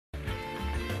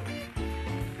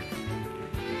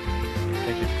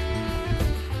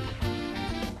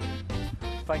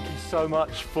Thank you so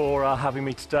much for having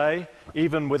me today.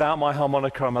 Even without my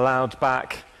harmonica, I'm allowed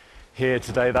back here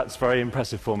today. That's very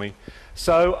impressive for me.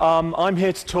 So I'm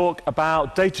here to talk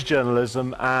about data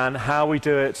journalism and how we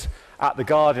do it at The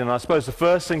Guardian. I suppose the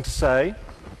first thing to say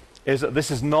is that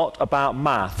this is not about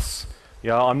maths.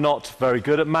 I'm not very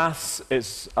good at maths.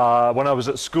 It's, when I was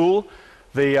at school,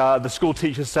 the school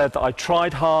teacher said that I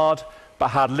tried hard but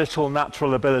had little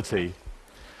natural ability.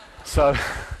 So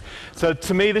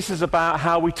to me, this is about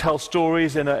how we tell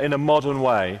stories in a modern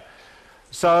way.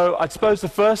 So I suppose the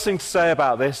first thing to say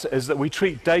about this is that we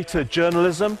treat data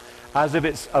journalism as if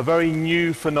it's a very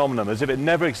new phenomenon, as if it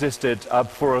never existed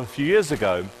before a few years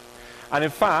ago. And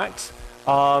in fact,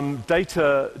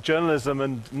 data journalism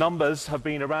and numbers have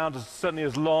been around certainly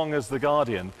as long as The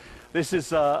Guardian. This is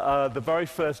the very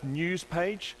first news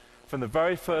page from the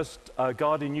very first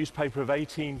Guardian newspaper of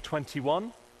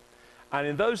 1821. And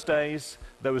in those days,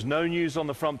 there was no news on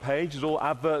the front page. It was all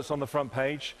adverts on the front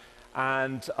page,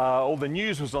 and all the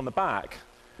news was on the back.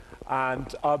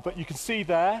 But you can see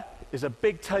there is a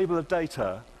big table of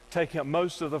data taking up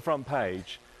most of the front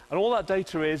page. And all that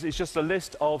data is just a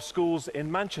list of schools in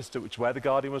Manchester, which is where The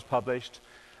Guardian was published,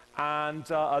 and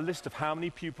a list of how many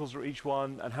pupils are each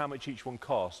one and how much each one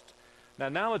cost. Now,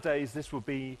 nowadays, this would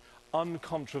be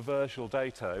uncontroversial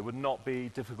data. It would not be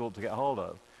difficult to get hold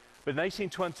of. But in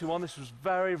 1821, this was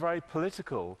very, very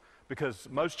political, because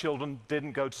most children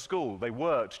didn't go to school. They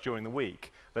worked during the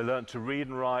week. They learned to read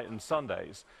and write on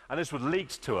Sundays. And this was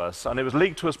leaked to us, and it was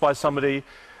leaked to us by somebody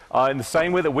in the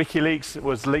same way that WikiLeaks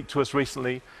was leaked to us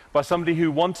recently, by somebody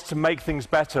who wanted to make things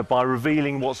better by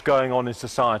revealing what's going on in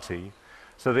society.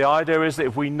 So the idea is that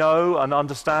if we know and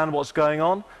understand what's going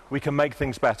on, we can make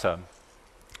things better.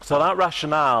 So that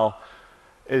rationale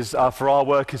is, for our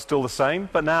work is still the same,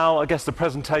 but now I guess the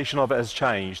presentation of it has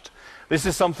changed. This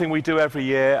is something we do every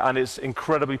year, and it's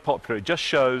incredibly popular. It just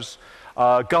shows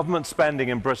government spending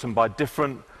in Britain by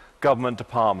different government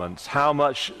departments, how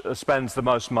much spends the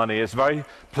most money. It's very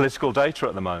political data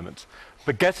at the moment.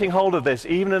 But getting hold of this,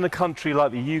 even in a country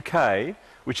like the UK,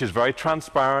 which is very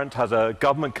transparent, has a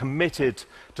government committed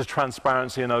to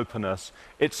transparency and openness,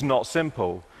 it's not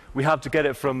simple. We have to get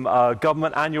it from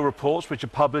government annual reports, which are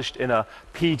published in a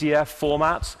PDF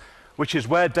format, which is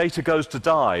where data goes to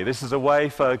die. This is a way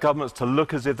for governments to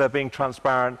look as if they're being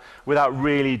transparent without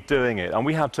really doing it. And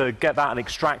we have to get that and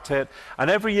extract it.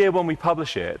 And every year when we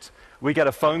publish it, we get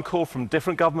a phone call from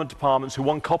different government departments who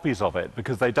want copies of it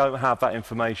because they don't have that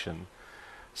information.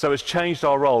 So it's changed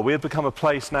our role. We have become a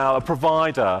place now, a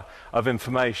provider of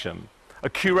information, a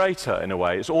curator in a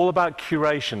way. It's all about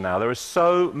curation now. There are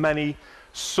so many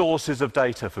sources of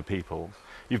data for people.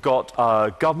 You've got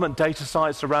government data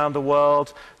sites around the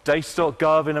world,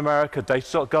 data.gov in America,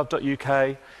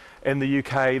 data.gov.uk in the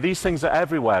UK. These things are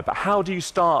everywhere, but how do you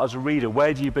start as a reader?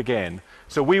 Where do you begin?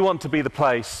 So we want to be the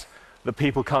place that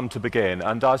people come to begin.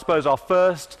 And I suppose our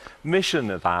first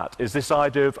mission of that is this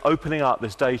idea of opening up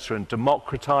this data and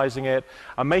democratizing it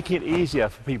and making it easier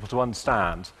for people to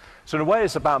understand. So in a way,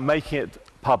 it's about making it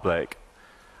public.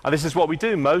 And this is what we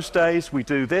do. Most days we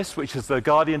do this, which is the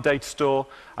Guardian Data Store,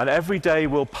 and every day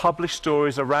we'll publish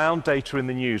stories around data in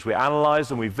the news. We analyze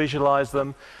them, we visualize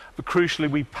them, but crucially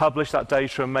we publish that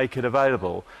data and make it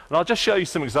available. And I'll just show you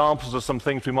some examples of some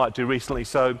things we might do recently.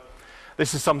 So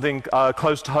this is something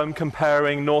close to home,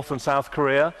 comparing North and South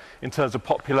Korea in terms of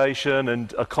population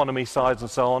and economy size and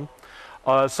so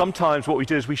on. Sometimes what we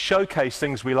do is we showcase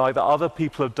things we like that other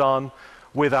people have done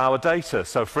with our data.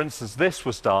 So for instance, this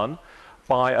was done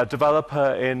by a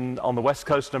developer on the west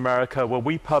coast of America, where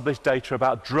we published data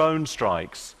about drone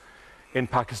strikes in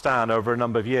Pakistan over a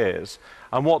number of years.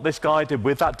 And what this guy did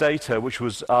with that data, which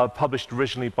was published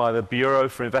originally by the Bureau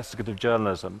for Investigative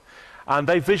Journalism, and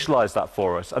they visualized that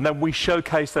for us, and then we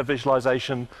showcased their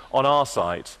visualization on our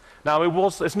site. Now,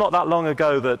 it's not that long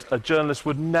ago that a journalist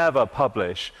would never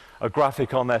publish a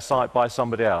graphic on their site by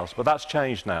somebody else, but that's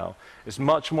changed now. It's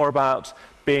much more about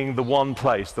being the one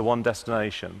place, the one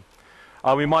destination.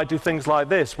 We might do things like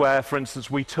this, where, for instance,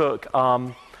 we took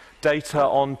data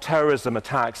on terrorism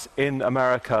attacks in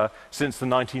America since the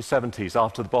 1970s,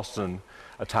 after the Boston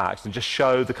attacks, and just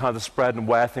show the kind of spread and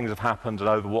where things have happened and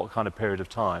over what kind of period of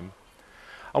time.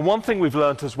 And one thing we've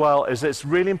learned as well is it's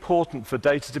really important for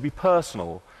data to be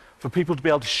personal, for people to be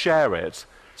able to share it.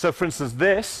 So, for instance,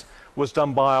 this was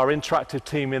done by our interactive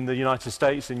team in the United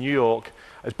States, in New York.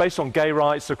 It's based on gay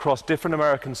rights across different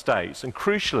American states, and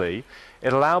crucially,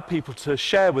 it allowed people to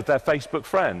share with their Facebook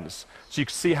friends. So you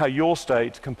can see how your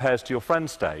state compares to your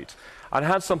friend's state. and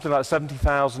had something like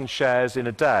 70,000 shares in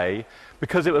a day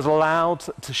because it was allowed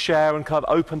to share and kind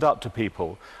of opened up to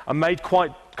people and made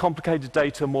quite complicated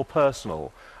data more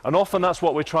personal. And often that's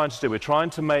what we're trying to do. We're trying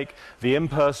to make the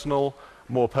impersonal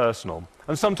more personal.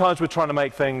 And sometimes we're trying to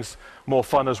make things more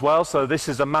fun as well. So this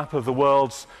is a map of the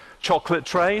world's chocolate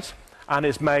trade, and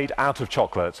it's made out of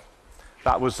chocolate.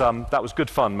 That was good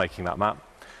fun making that map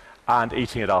and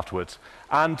eating it afterwards.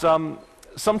 And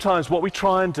sometimes what we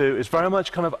try and do is very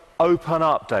much kind of open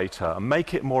up data and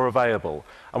make it more available.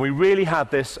 And we really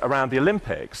had this around the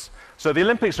Olympics. So the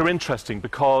Olympics are interesting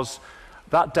because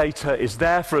that data is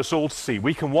there for us all to see.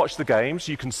 We can watch the games,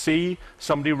 you can see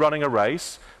somebody running a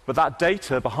race, but that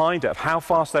data behind it, of how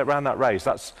fast they ran that race,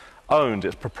 that's owned,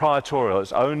 it's proprietorial,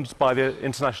 it's owned by the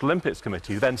International Olympics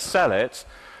Committee, who then sell it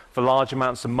for large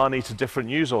amounts of money to different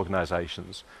news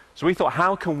organizations. So we thought,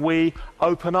 how can we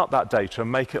open up that data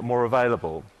and make it more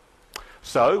available?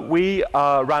 So we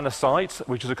ran a site,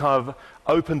 which is a kind of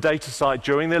open data site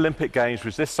during the Olympic Games,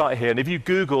 which is this site here. And if you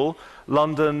Google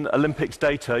London Olympics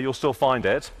data, you'll still find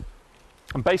it.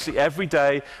 And basically every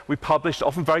day we published,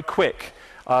 often very quick,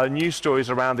 news stories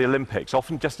around the Olympics,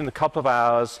 often just in a couple of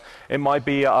hours. It might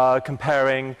be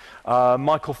comparing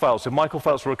Michael Phelps. If Michael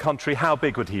Phelps were a country, how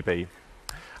big would he be?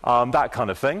 That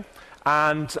kind of thing.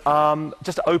 And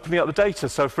just opening up the data.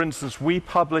 So for instance, we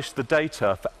published the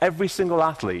data for every single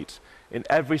athlete in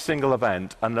every single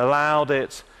event and allowed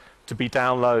it to be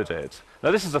downloaded.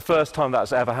 Now this is the first time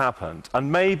that's ever happened, and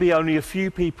maybe only a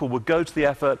few people would go to the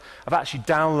effort of actually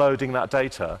downloading that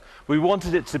data. We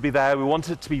wanted it to be there, we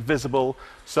wanted it to be visible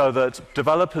so that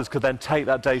developers could then take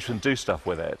that data and do stuff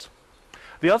with it.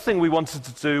 The other thing we wanted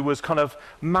to do was kind of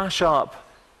mash up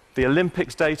the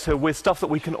Olympics data with stuff that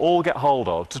we can all get hold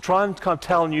of, to try and kind of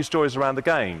tell new stories around the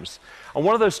games. And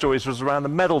one of those stories was around the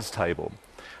medals table.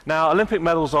 Now, Olympic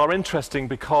medals are interesting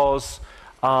because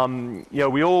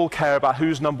we all care about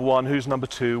who's number one, who's number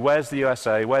two, where's the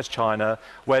USA, where's China,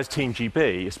 where's Team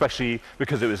GB, especially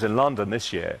because it was in London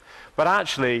this year. But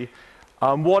actually,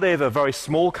 what if a very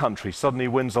small country suddenly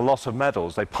wins a lot of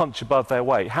medals? They punch above their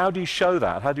weight. How do you show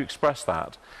that? How do you express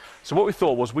that? So what we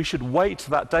thought was we should weight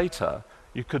that data.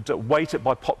 You could weight it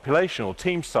by population or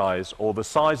team size or the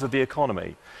size of the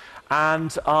economy.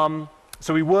 And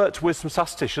so we worked with some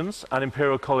statisticians at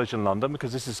Imperial College in London,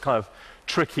 because this is kind of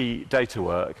tricky data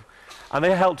work. And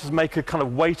they helped us make a kind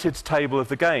of weighted table of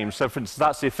the games. So for instance,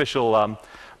 that's the official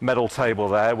medal table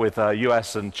there with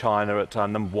US and China at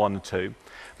number 1 and 2.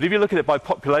 But if you look at it by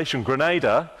population,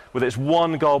 Grenada, with its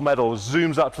 1 gold medal,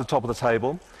 zooms up to the top of the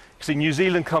table. You see New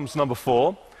Zealand comes to number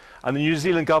 4. And the New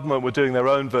Zealand government were doing their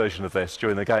own version of this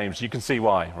during the games. You can see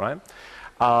why, right?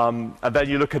 And then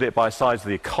you look at it by size of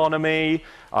the economy,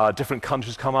 different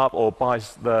countries come up, or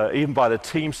even by the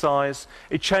team size.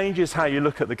 It changes how you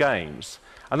look at the games.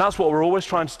 And that's what we're always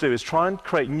trying to do, is try and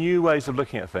create new ways of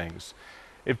looking at things.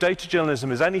 If data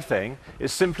journalism is anything,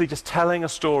 it's simply just telling a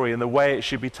story in the way it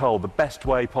should be told, the best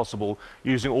way possible,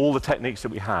 using all the techniques that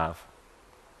we have.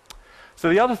 So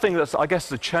the other thing that's, I guess,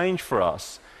 the change for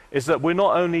us is that we're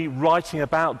not only writing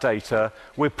about data,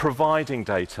 we're providing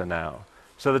data now.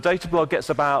 So the data blog gets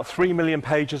about 3 million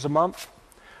pages a month,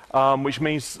 which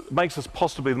makes us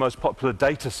possibly the most popular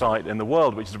data site in the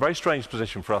world, which is a very strange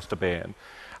position for us to be in.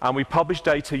 And we publish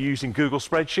data using Google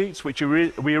spreadsheets, which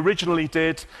we originally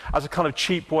did as a kind of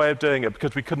cheap way of doing it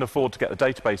because we couldn't afford to get the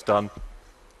database done.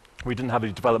 We didn't have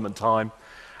any development time.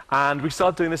 And we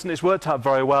started doing this, and it's worked out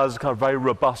very well as a kind of very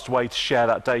robust way to share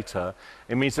that data.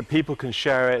 It means that people can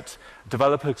share it,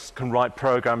 developers can write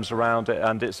programs around it,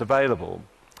 and it's available.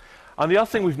 And the other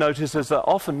thing we've noticed is that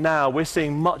often now we're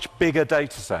seeing much bigger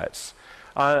data sets.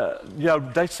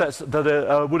 Data sets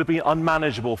that would have been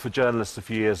unmanageable for journalists a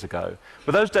few years ago.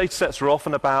 But those data sets are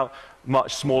often about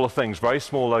much smaller things, very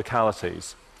small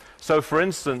localities. So for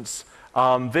instance,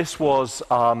 this was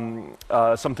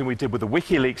something we did with the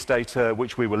WikiLeaks data,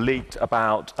 which we were leaked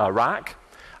about Iraq.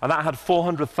 And that had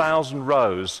 400,000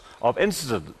 rows of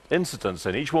incidents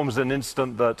in. Each one was an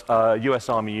incident that a US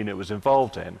Army unit was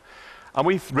involved in. And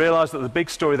we realized that the big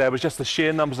story there was just the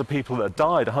sheer numbers of people that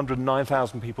died.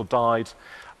 109,000 people died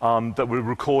that were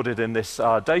recorded in this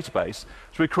database.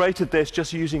 So we created this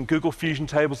just using Google Fusion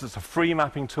Tables. It's a free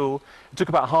mapping tool. It took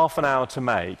about half an hour to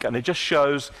make, and it just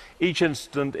shows each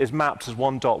incident is mapped as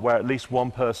one dot where at least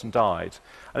one person died.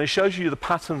 And it shows you the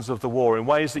patterns of the war in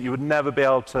ways that you would never be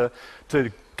able to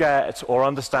get or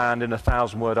understand in a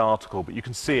 1,000-word article, but you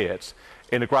can see it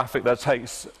in a graphic that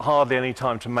takes hardly any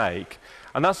time to make.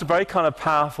 And that's a very kind of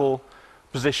powerful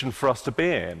position for us to be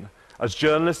in as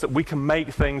journalists, that we can make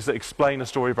things that explain a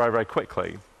story very, very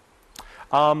quickly.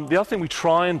 The other thing we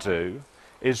try and do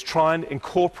is try and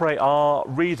incorporate our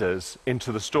readers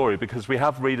into the story, because we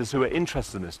have readers who are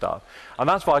interested in this stuff. And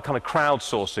that's why kind of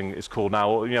crowdsourcing is called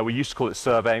now. You know, we used to call it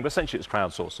surveying, but essentially it's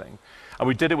crowdsourcing. And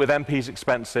we did it with MPs'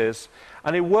 expenses,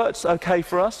 and it works okay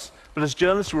for us, but as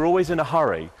journalists, we're always in a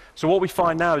hurry. So what we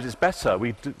find now is it's better.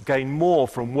 We gain more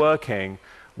from working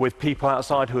with people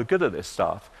outside who are good at this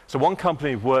stuff. So one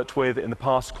company we've worked with in the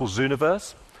past is called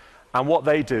Zooniverse. And what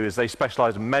they do is they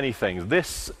specialize in many things.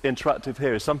 This interactive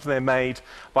here is something they made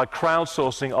by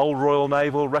crowdsourcing old Royal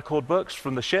Naval record books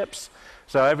from the ships.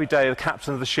 So every day the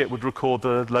captain of the ship would record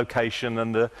the location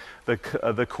and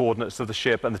the coordinates of the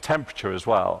ship and the temperature as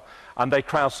well. And they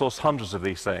crowdsourced hundreds of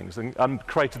these things and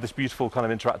created this beautiful kind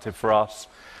of interactive for us.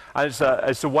 And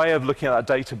it's a way of looking at that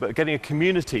data, but getting a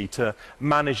community to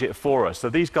manage it for us. So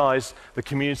these guys, the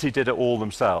community did it all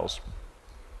themselves.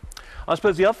 I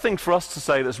suppose the other thing for us to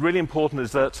say that's really important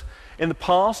is that in the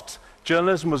past,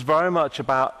 journalism was very much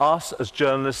about us as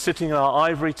journalists sitting in our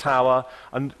ivory tower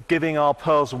and giving our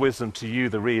pearls of wisdom to you,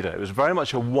 the reader. It was very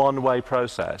much a one-way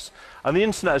process. And the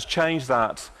internet has changed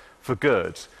that for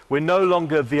good. We're no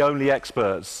longer the only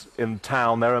experts in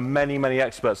town. There are many, many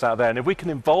experts out there. And if we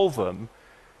can involve them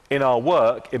in our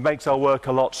work, it makes our work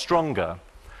a lot stronger.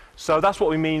 So that's what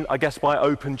we mean, I guess, by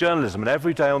open journalism. And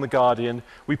every day on The Guardian,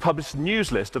 we publish a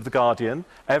news list of The Guardian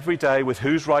every day with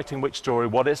who's writing which story,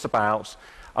 what it's about.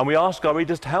 And we ask our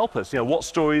readers to help us. You know, what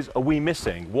stories are we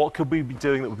missing? What could we be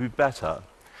doing that would be better?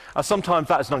 And sometimes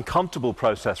that is an uncomfortable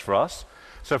process for us.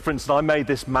 So, for instance, I made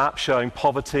this map showing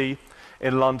poverty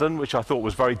in London, which I thought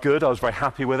was very good. I was very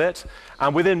happy with it.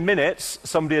 And within minutes,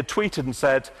 somebody had tweeted and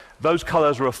said, those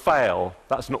colours are a fail.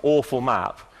 That's an awful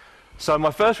map. So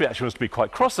my first reaction was to be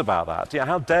quite cross about that. Yeah,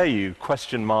 how dare you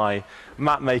question my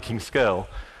map-making skill?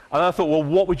 And I thought, well,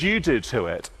 what would you do to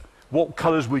it? What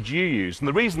colours would you use? And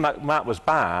the reason that map was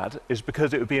bad is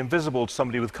because it would be invisible to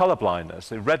somebody with colour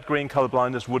blindness. Red-green colour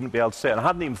blindness wouldn't be able to see it. And I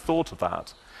hadn't even thought of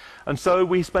that. And so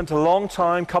we spent a long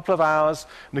time, couple of hours,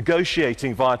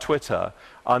 negotiating via Twitter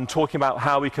and talking about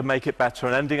how we could make it better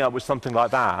and ending up with something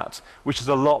like that, which is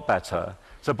a lot better.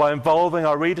 So by involving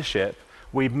our readership,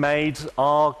 we've made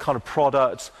our kind of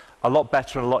product a lot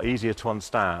better and a lot easier to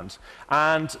understand.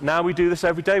 And now we do this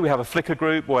every day. We have a Flickr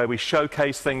group where we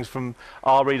showcase things from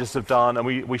our readers have done, and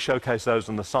we showcase those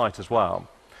on the site as well.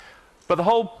 But the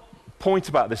whole point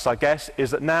about this, I guess, is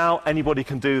that now anybody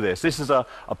can do this. This is a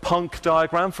punk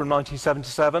diagram from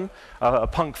 1977, a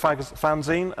punk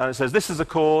fanzine, and it says, this is a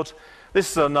chord, this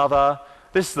is another,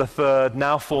 this is the third,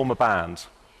 now form a band.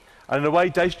 And in a way,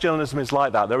 data journalism is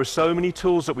like that. There are so many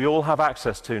tools that we all have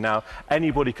access to now.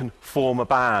 Anybody can form a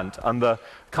band. And the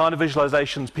kind of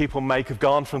visualizations people make have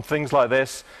gone from things like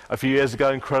this, a few years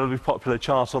ago, incredibly popular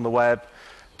chart on the web,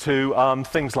 to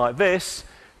things like this,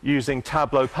 using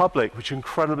Tableau Public, which are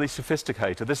incredibly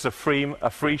sophisticated. This is a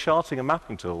free charting and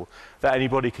mapping tool that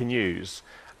anybody can use.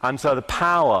 And so the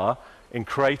power in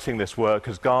creating this work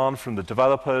has gone from the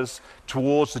developers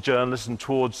towards the journalists and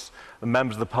towards the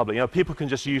members of the public. You know, people can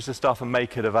just use this stuff and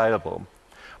make it available.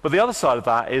 But the other side of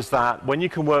that is that when you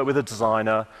can work with a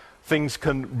designer, things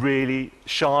can really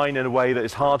shine in a way that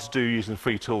is hard to do using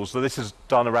free tools. So this is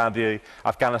done around the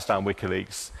Afghanistan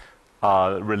WikiLeaks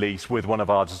release with one of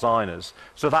our designers.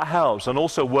 So that helps. And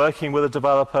also working with a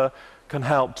developer can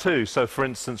help too. So for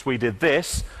instance, we did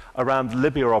this around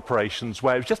Libya operations,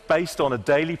 where it was just based on a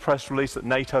daily press release that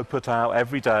NATO put out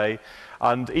every day.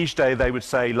 And each day they would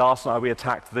say, last night we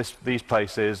attacked these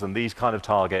places and these kind of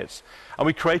targets. And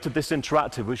we created this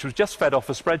interactive, which was just fed off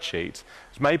a spreadsheet.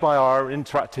 It's made by our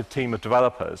interactive team of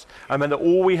developers. And then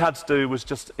all we had to do was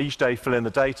just each day fill in the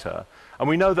data. And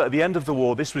we know that at the end of the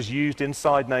war, this was used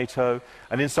inside NATO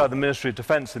and inside the Ministry of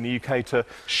Defence in the UK to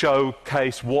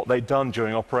showcase what they'd done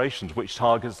during operations, which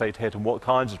targets they'd hit and what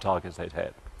kinds of targets they'd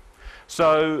hit.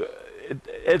 So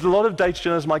a lot of data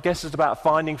journalism, I guess, is about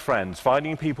finding friends,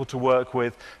 finding people to work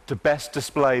with to best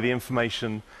display the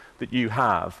information that you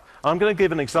have. I'm going to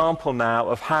give an example now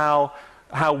of how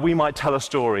we might tell a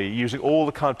story using all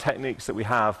the kind of techniques that we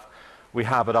have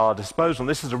at our disposal. And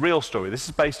this is a real story. This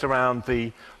is based around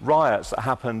the riots that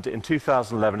happened in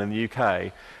 2011 in the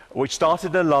UK, which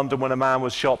started in London when a man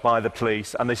was shot by the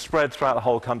police, and they spread throughout the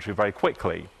whole country very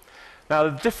quickly. Now,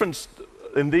 the difference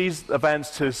in these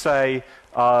events to, say,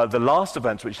 the last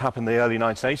events, which happened in the early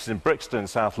 1980s in Brixton in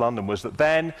South London, was that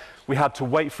then we had to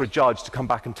wait for a judge to come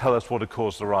back and tell us what had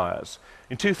caused the riots.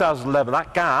 In 2011,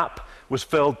 that gap was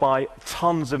filled by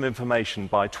tons of information,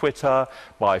 by Twitter,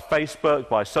 by Facebook,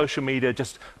 by social media,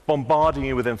 just bombarding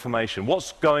you with information.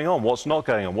 What's going on? What's not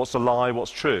going on? What's a lie?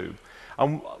 What's true?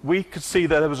 And we could see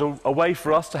that there was a way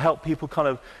for us to help people kind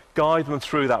of guide them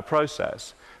through that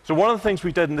process. So one of the things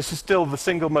we did, and this is still the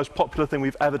single most popular thing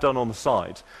we've ever done on the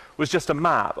site, was just a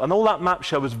map. And all that map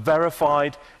showed was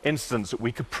verified incidents that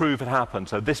we could prove had happened.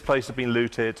 So this place had been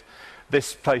looted,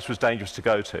 this place was dangerous to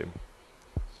go to.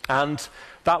 And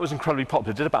that was incredibly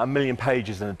popular. It did about 1 million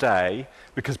pages in a day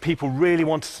because people really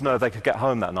wanted to know if they could get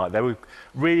home that night. They were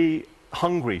really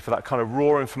hungry for that kind of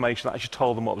raw information that actually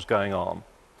told them what was going on.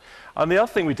 And the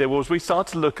other thing we did was we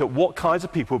started to look at what kinds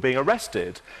of people were being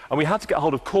arrested. And we had to get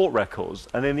hold of court records.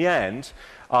 And in the end,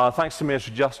 thanks to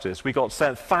Ministry of Justice, we got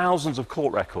sent thousands of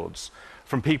court records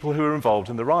from people who were involved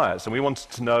in the riots. And we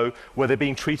wanted to know were they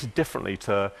being treated differently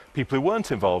to people who weren't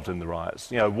involved in the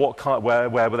riots. You know,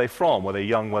 where were they from? Were they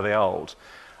young? Were they old?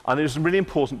 And it was some really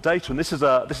important data. And this is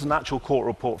an actual court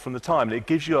report from the time. And it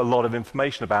gives you a lot of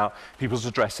information about people's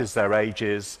addresses, their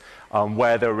ages,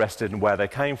 where they were arrested and where they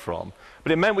came from.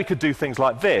 But it meant we could do things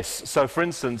like this. So, for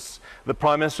instance, the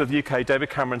Prime Minister of the UK, David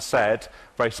Cameron, said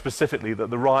very specifically that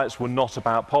the riots were not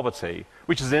about poverty,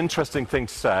 which is an interesting thing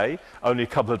to say only a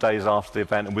couple of days after the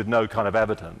event and with no kind of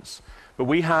evidence. But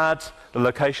we had the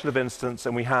location of incidents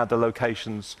and we had the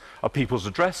locations of people's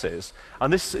addresses.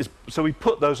 And so we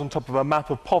put those on top of a map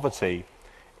of poverty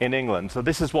in England. So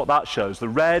this is what that shows. The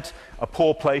red are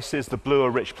poor places, the blue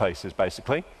are rich places,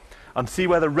 basically. And see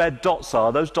where the red dots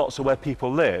are, those dots are where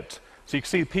people lived. So you can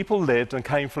see people lived and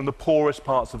came from the poorest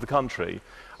parts of the country.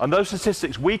 And those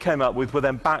statistics we came up with were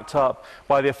then backed up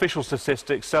by the official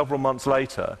statistics several months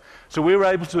later. So we were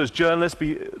able to, as journalists,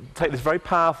 take this very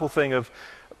powerful thing of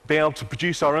being able to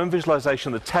produce our own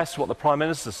visualization that tests what the Prime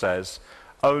Minister says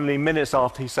only minutes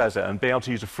after he says it, and being able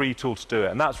to use a free tool to do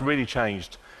it. And that's really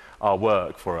changed our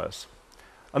work for us.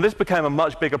 And this became a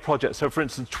much bigger project. So, for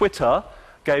instance, Twitter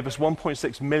gave us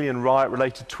 1.6 million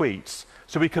riot-related tweets.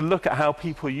 So we could look at how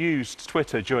people used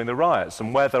Twitter during the riots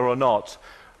and whether or not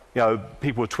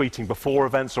people were tweeting before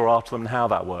events or after them and how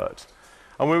that worked.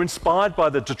 And we were inspired by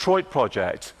the Detroit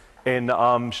project in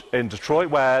Detroit,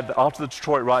 where after the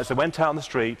Detroit riots, they went out on the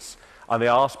streets and they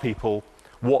asked people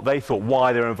what they thought,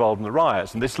 why they were involved in the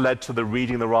riots. And this led to the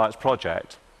Reading the Riots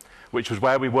project, which was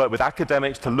where we worked with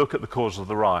academics to look at the causes of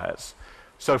the riots.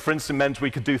 So, for instance, it meant we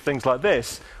could do things like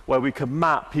this, where we could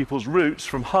map people's routes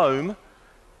from home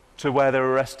to where they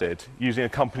were arrested using a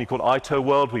company called ITO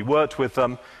World. We worked with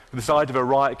them with this idea of a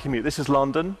riot commute. This is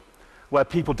London, where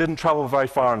people didn't travel very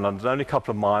far in London, only a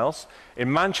couple of miles.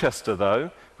 In Manchester,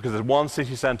 though, because there's one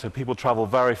city centre, people travel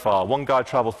very far. One guy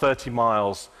travelled 30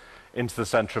 miles into the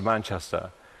centre of Manchester.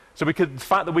 So the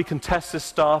fact that we can test this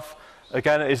stuff,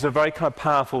 again, is a very kind of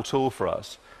powerful tool for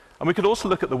us. And we could also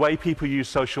look at the way people use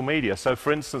social media. So,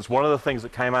 for instance, one of the things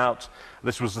that came out,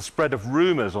 this was the spread of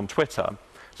rumours on Twitter.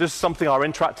 So this is something our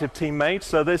interactive team made.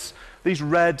 So these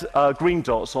red green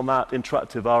dots on that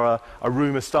interactive are a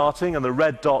rumour starting, and the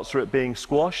red dots are it being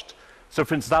squashed. So,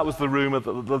 for instance, that was the rumour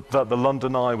that the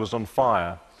London Eye was on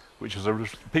fire, which was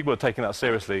people were taking that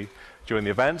seriously during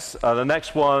the events. The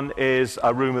next one is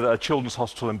a rumour that a children's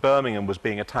hospital in Birmingham was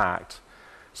being attacked.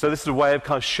 So this is a way of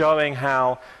kind of showing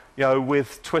how,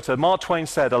 with Twitter, Mark Twain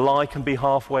said, a lie can be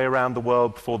halfway around the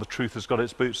world before the truth has got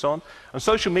its boots on. And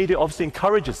social media obviously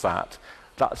encourages that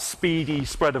speedy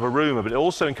spread of a rumour, but it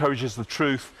also encourages the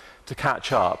truth to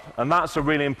catch up. And that's a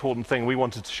really important thing. We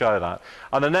wanted to show that.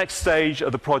 And the next stage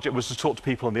of the project was to talk to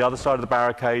people on the other side of the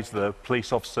barricades, the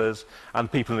police officers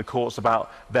and people in the courts,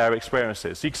 about their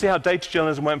experiences. So you can see how data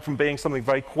journalism went from being something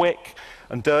very quick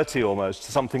and dirty almost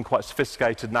to something quite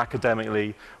sophisticated and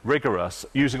academically rigorous,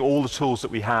 using all the tools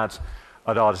that we had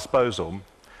at our disposal.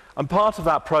 And part of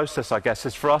that process, I guess,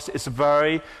 is for us,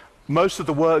 most of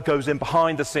the work goes in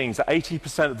behind the scenes.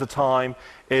 80% of the time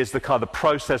is the kind of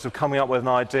process of coming up with an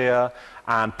idea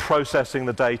and processing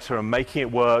the data and making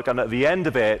it work. And at the end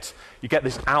of it, you get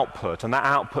this output, and that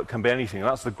output can be anything. And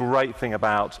that's the great thing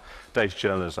about data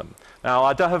journalism. Now,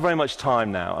 I don't have very much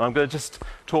time now, and I'm going to just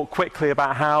talk quickly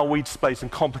about how we display some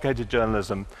complicated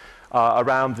journalism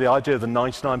around the idea of the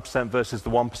 99% versus the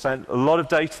 1%. A lot of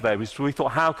data there. So we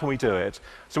thought, how can we do it?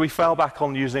 So we fell back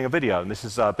on using a video, and this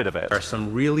is a bit of it. There are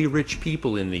some really rich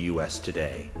people in the U.S.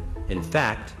 today. In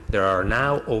fact, there are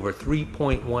now over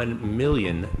 3.1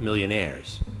 million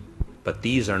millionaires. But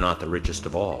these are not the richest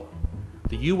of all.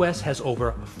 The U.S. has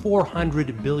over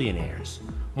 400 billionaires,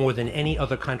 more than any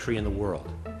other country in the world.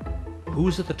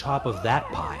 Who's at the top of that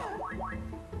pile?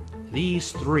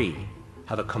 These three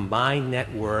have a combined net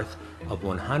worth of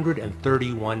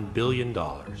 $131 billion.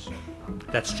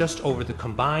 That's just over the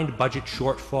combined budget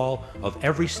shortfall of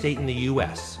every state in the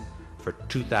U.S. for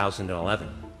 2011.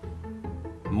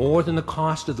 More than the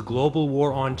cost of the global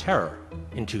war on terror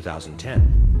in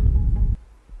 2010.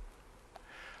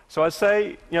 So I'd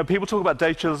say, people talk about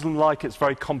data journalism like it's a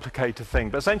very complicated thing,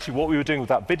 but essentially what we were doing with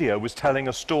that video was telling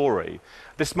a story.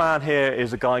 This man here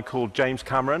is a guy called James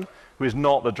Cameron, who is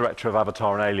not the director of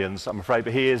Avatar and Aliens, I'm afraid,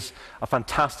 but he is a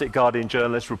fantastic Guardian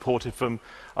journalist, reported from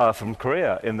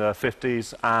Korea in the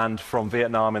 50s and from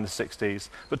Vietnam in the 60s,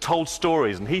 but told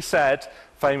stories. And he said,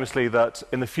 famously, that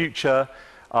in the future,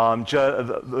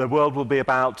 the world will be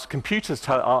about computers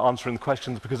answering the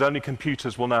questions because only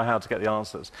computers will know how to get the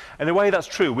answers. In a way, that's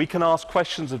true. We can ask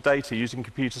questions of data using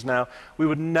computers now we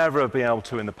would never have been able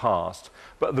to in the past.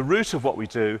 But at the root of what we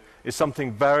do is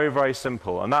something very, very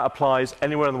simple, and that applies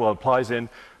anywhere in the world. It applies in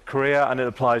Korea and it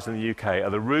applies in the UK.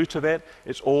 At the root of it,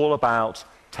 it's all about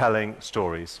telling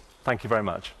stories. Thank you very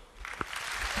much.